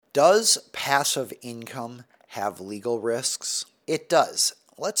Does passive income have legal risks? It does.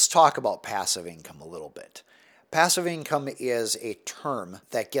 Let's talk about passive income a little bit. Passive income is a term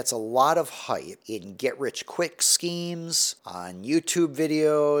that gets a lot of hype in get-rich-quick schemes, on YouTube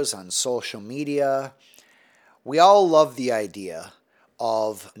videos, on social media. We all love the idea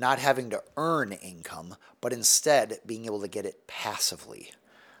of not having to earn income, but instead being able to get it passively.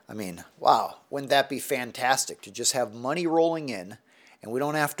 I mean, wow, wouldn't that be fantastic to just have money rolling in and we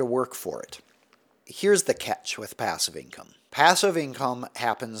don't have to work for it? Here's the catch with passive income. Passive income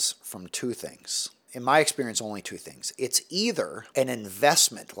happens from two things. In my experience, only two things. It's either an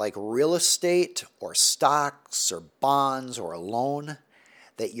investment like real estate or stocks or bonds or a loan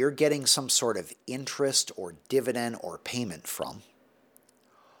that you're getting some sort of interest or dividend or payment from,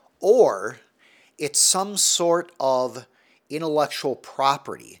 or it's some sort of intellectual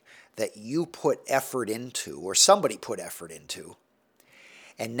property that you put effort into or somebody put effort into,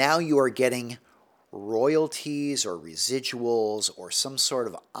 and now you are getting royalties or residuals or some sort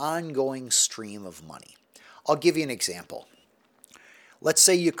of ongoing stream of money. I'll give you an example. Let's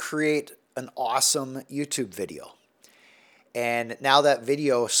say you create an awesome YouTube video, and now that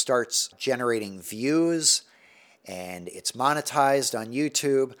video starts generating views and it's monetized on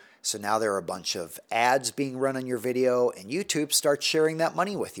YouTube. So now there are a bunch of ads being run on your video and YouTube starts sharing that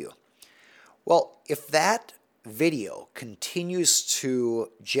money with you. Well, if that video continues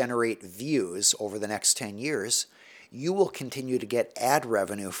to generate views over the next 10 years, you will continue to get ad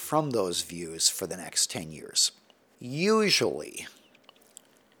revenue from those views for the next 10 years. Usually,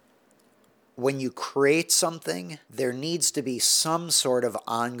 when you create something, there needs to be some sort of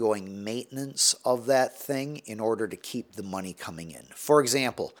ongoing maintenance of that thing in order to keep the money coming in. For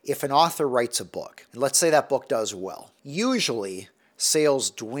example, if an author writes a book, and let's say that book does well, usually sales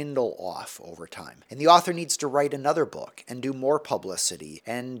dwindle off over time. And the author needs to write another book and do more publicity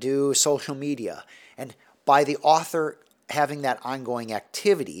and do social media. And by the author having that ongoing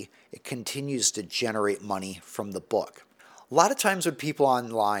activity, it continues to generate money from the book. A lot of times when people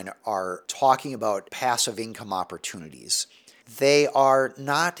online are talking about passive income opportunities, they are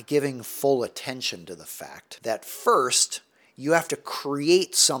not giving full attention to the fact that first, you have to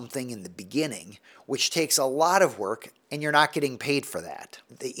create something in the beginning, which takes a lot of work, and you're not getting paid for that.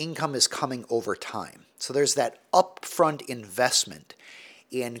 The income is coming over time. So there's that upfront investment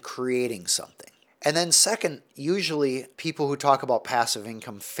in creating something. And then second, usually people who talk about passive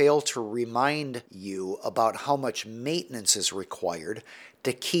income fail to remind you about how much maintenance is required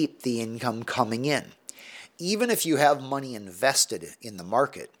to keep the income coming in. Even if you have money invested in the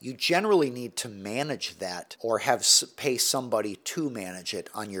market, you generally need to manage that or pay somebody to manage it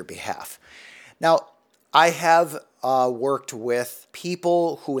on your behalf. Now, I have worked with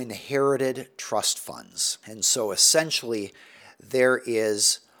people who inherited trust funds. And so essentially, there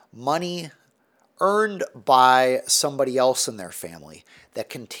is money earned by somebody else in their family that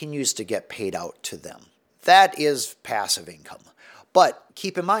continues to get paid out to them. That is passive income. But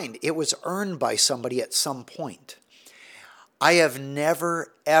keep in mind, it was earned by somebody at some point. I have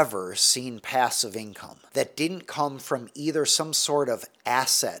never, ever seen passive income that didn't come from either some sort of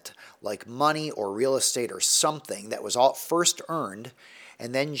asset like money or real estate or something that was all first earned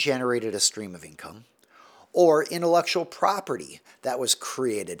and then generated a stream of income, or intellectual property that was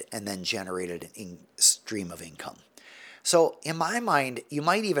created and then generated a stream of income. So in my mind, you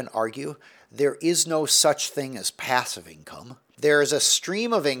might even argue there is no such thing as passive income. There is a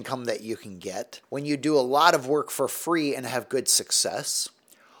stream of income that you can get when you do a lot of work for free and have good success,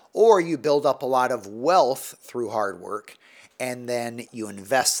 or you build up a lot of wealth through hard work and then you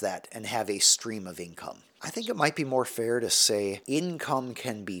invest that and have a stream of income. I think it might be more fair to say income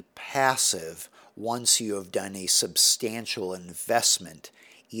can be passive once you have done a substantial investment,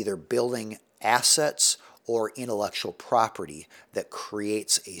 either building assets or intellectual property that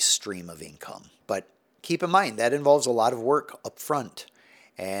creates a stream of income. But keep in mind, that involves a lot of work up front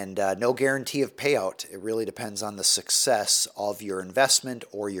and no guarantee of payout. It really depends on the success of your investment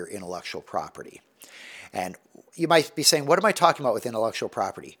or your intellectual property. And you might be saying, what am I talking about with intellectual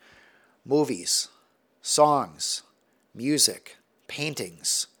property? Movies, songs, music,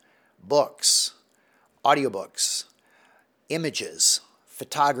 paintings, books, audiobooks, images,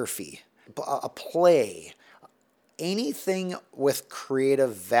 photography, a play, anything with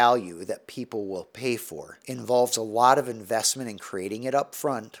creative value that people will pay for involves a lot of investment in creating it up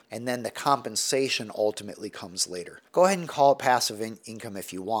front, and then the compensation ultimately comes later. Go ahead and call it passive income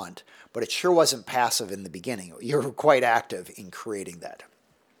if you want, but it sure wasn't passive in the beginning. You're quite active in creating that.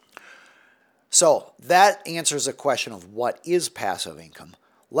 So that answers the question of what is passive income.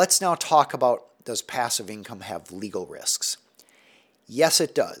 Let's now talk about, does passive income have legal risks? Yes,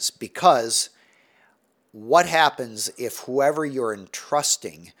 it does, because what happens if whoever you're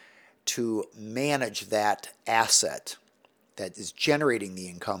entrusting to manage that asset that is generating the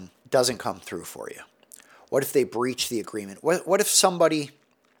income doesn't come through for you? What if they breach the agreement? What if somebody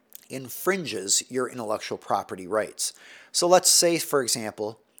infringes your intellectual property rights? So let's say, for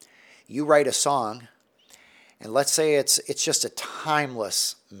example, you write a song, and let's say it's just a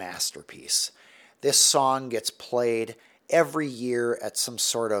timeless masterpiece. This song gets played every year at some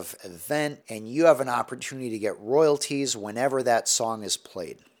sort of event, and you have an opportunity to get royalties whenever that song is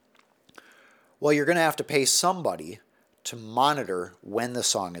played. Well, you're going to have to pay somebody to monitor when the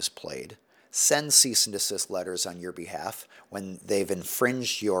song is played, send cease and desist letters on your behalf when they've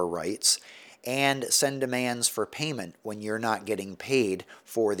infringed your rights, and send demands for payment when you're not getting paid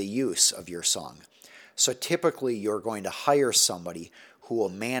for the use of your song. So typically you're going to hire somebody who will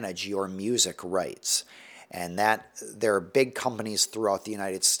manage your music rights. And that there are big companies throughout the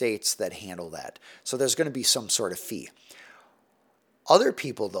United States that handle that. So there's going to be some sort of fee. Other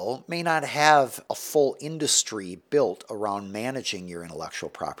people, though, may not have a full industry built around managing your intellectual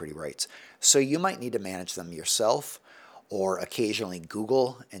property rights. So you might need to manage them yourself, or occasionally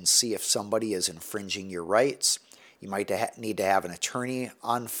Google and see if somebody is infringing your rights. You might need to have an attorney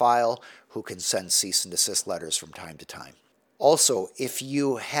on file who can send cease and desist letters from time to time. Also, if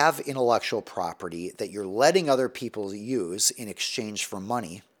you have intellectual property that you're letting other people use in exchange for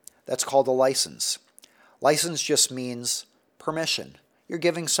money, that's called a license. License just means permission. You're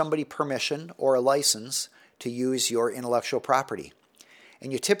giving somebody permission or a license to use your intellectual property.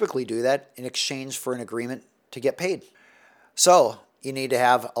 And you typically do that in exchange for an agreement to get paid. So you need to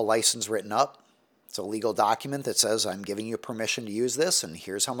have a license written up. It's a legal document that says, I'm giving you permission to use this, and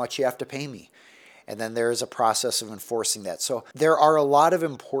here's how much you have to pay me. And then there is a process of enforcing that. So there are a lot of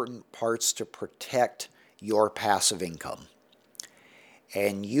important parts to protect your passive income.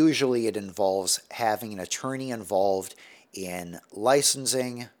 And usually it involves having an attorney involved in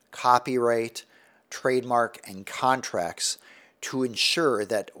licensing, copyright, trademark, and contracts to ensure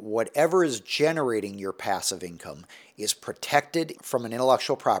that whatever is generating your passive income is protected from an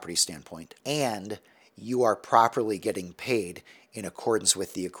intellectual property standpoint, and you are properly getting paid in accordance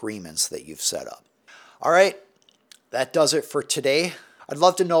with the agreements that you've set up. All right, that does it for today. I'd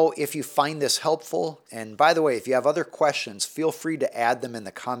love to know if you find this helpful. And by the way, if you have other questions, feel free to add them in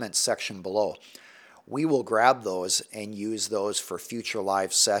the comments section below. We will grab those and use those for future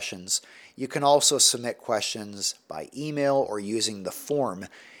live sessions. You can also submit questions by email or using the form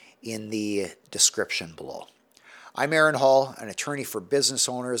in the description below. I'm Aaron Hall, an attorney for business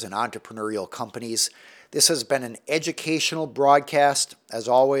owners and entrepreneurial companies. This has been an educational broadcast. As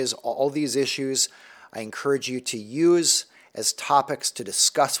always, all these issues I encourage you to use as topics to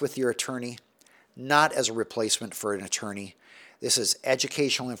discuss with your attorney, not as a replacement for an attorney. This is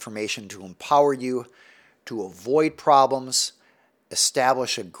educational information to empower you to avoid problems,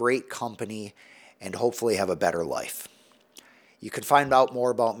 establish a great company, and hopefully have a better life. You can find out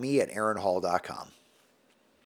more about me at aaronhall.com.